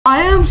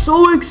I am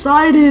so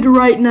excited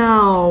right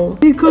now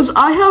because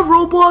I have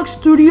Roblox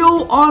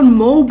Studio on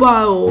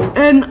mobile.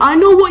 And I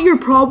know what you're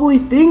probably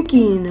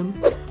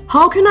thinking.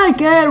 How can I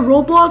get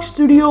Roblox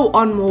Studio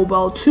on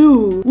mobile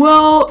too?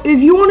 Well, if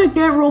you want to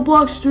get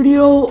Roblox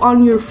Studio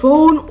on your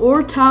phone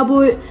or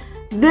tablet,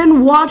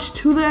 then watch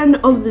to the end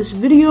of this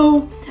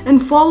video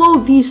and follow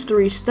these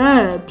 3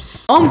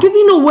 steps. I'm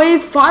giving away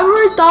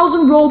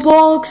 500,000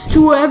 Robux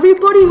to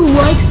everybody who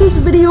likes this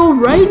video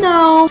right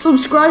now,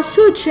 subscribes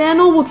to the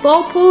channel with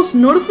all post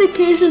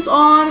notifications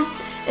on,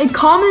 and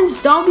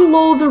comments down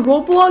below the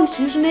Roblox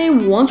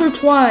username once or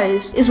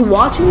twice, is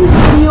watching this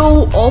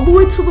video all the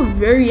way to the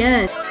very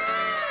end.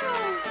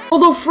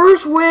 Well, the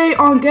first way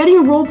on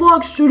getting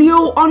Roblox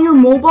Studio on your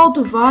mobile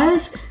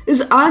device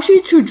is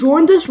actually to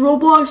join this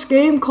Roblox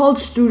game called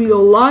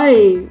Studio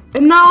Lite.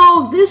 And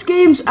now, this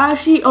game's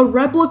actually a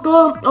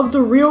replica of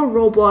the real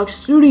Roblox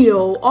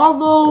Studio.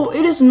 Although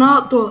it is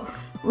not the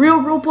real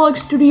Roblox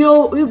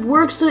Studio, it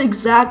works the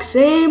exact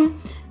same.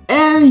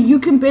 And you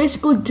can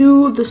basically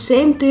do the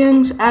same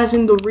things as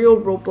in the real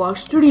Roblox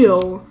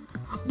Studio.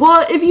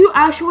 But if you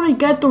actually want to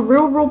get the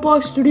real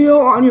Roblox Studio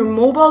on your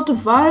mobile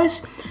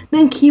device,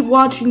 then keep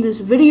watching this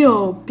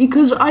video,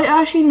 because I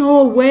actually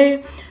know a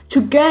way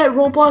to get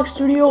Roblox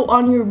Studio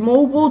on your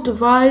mobile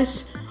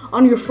device,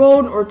 on your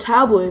phone or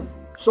tablet.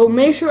 So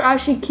make sure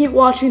actually keep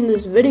watching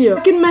this video.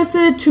 The second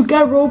method to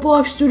get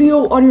Roblox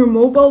Studio on your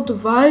mobile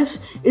device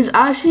is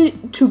actually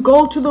to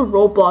go to the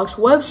Roblox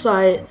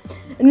website.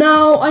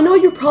 Now, I know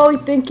you're probably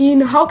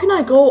thinking, how can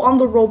I go on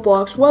the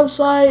Roblox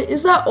website?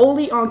 Is that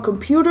only on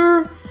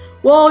computer?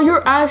 Well,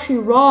 you're actually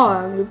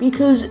wrong,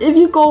 because if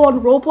you go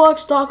on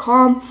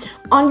roblox.com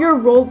on your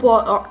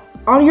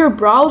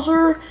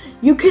browser,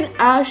 you can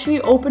actually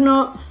open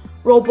up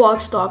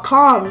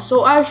roblox.com.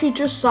 So actually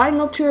just sign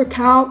up to your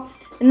account,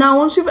 and now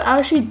once you've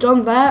actually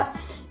done that,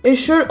 it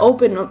should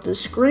open up the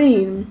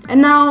screen.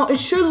 And now it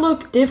should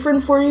look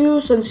different for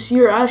you since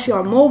you're actually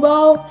on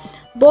mobile,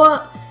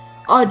 but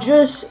it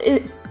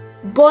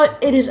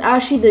is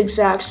actually the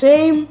exact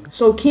same,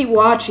 so keep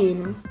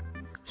watching.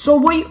 So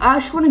what you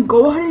actually want to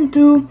go ahead and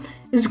do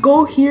is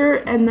go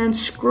here and then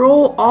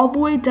scroll all the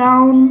way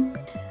down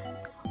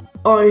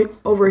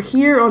over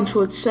here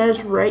until it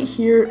says right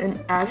here in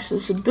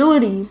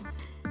accessibility.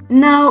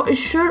 Now it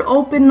should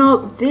open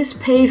up this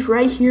page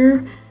right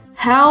here,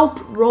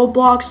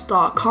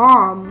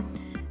 helproblox.com.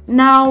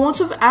 Now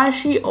once I've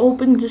actually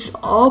opened this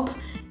up,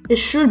 it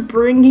should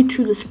bring you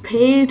to this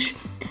page,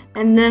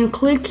 and then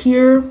click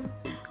here,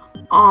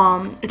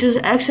 just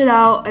exit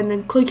out and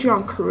then click here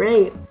on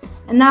create.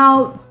 And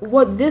now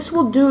what this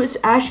will do is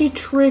actually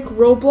trick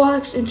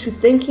Roblox into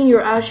thinking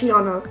you're actually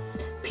on a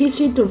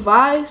PC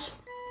device.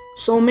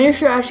 So make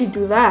sure to actually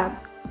do that.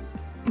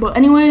 But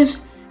anyways,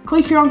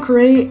 click here on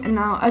create, and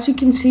now as you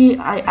can see,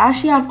 I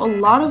actually have a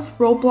lot of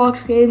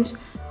Roblox games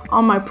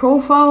on my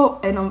profile,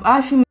 and I'm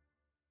actually